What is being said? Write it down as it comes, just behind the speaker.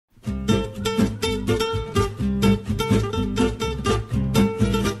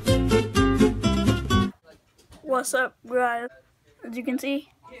What's up, guys? As you can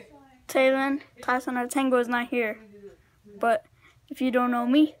see, Taylon, Tyson, or Tango is not here. But if you don't know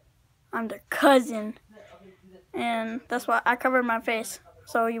me, I'm their cousin. And that's why I covered my face,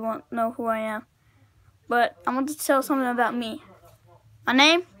 so you won't know who I am. But I want to tell something about me. My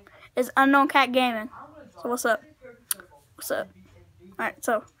name is Unknown Cat Gaming. So what's up? What's up? Alright,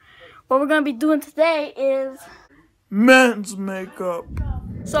 so what we're going to be doing today is men's makeup.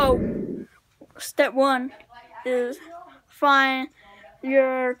 So, step one is find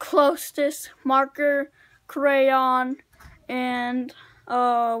your closest marker, crayon, and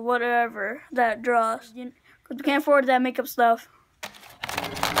whatever that draws. Because we can't afford that makeup stuff.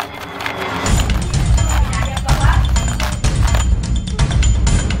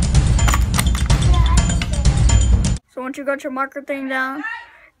 So once you got your marker thing down,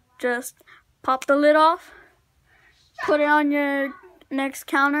 just pop the lid off, put it on your next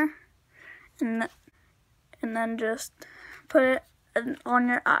counter, and then just put it on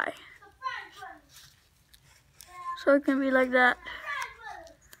your eye. So it can be like that.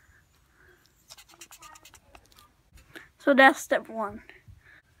 So that's step one.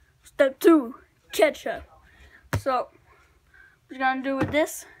 Step two, ketchup. So what you're gonna do with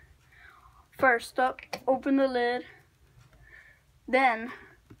this, first up, open the lid, then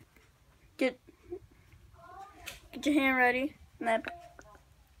get your hand ready, and then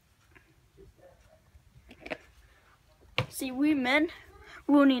see, we men,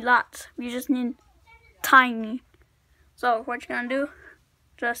 we don't need lots. We just need tiny. So what you're gonna do,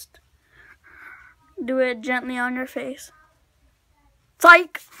 just do it gently on your face.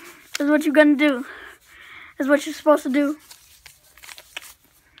 Psych! Is what you're gonna do. Is what you're supposed to do.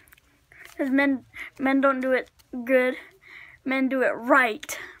 Because men don't do it good. Men do it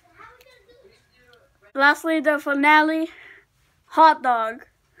right. Lastly, the finale, hot dog.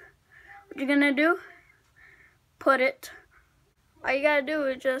 What you're gonna do, put it, all you gotta do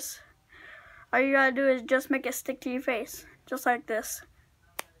is just make it stick to your face, just like this.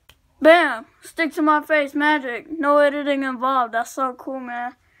 Bam! Stick to my face, magic. No editing involved. That's so cool,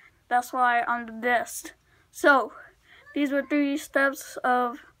 man. That's why I'm the best. So, these were 3 steps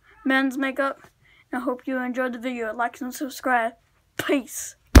of men's makeup. I hope you enjoyed the video. Like and subscribe.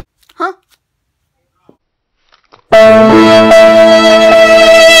 Peace. Huh?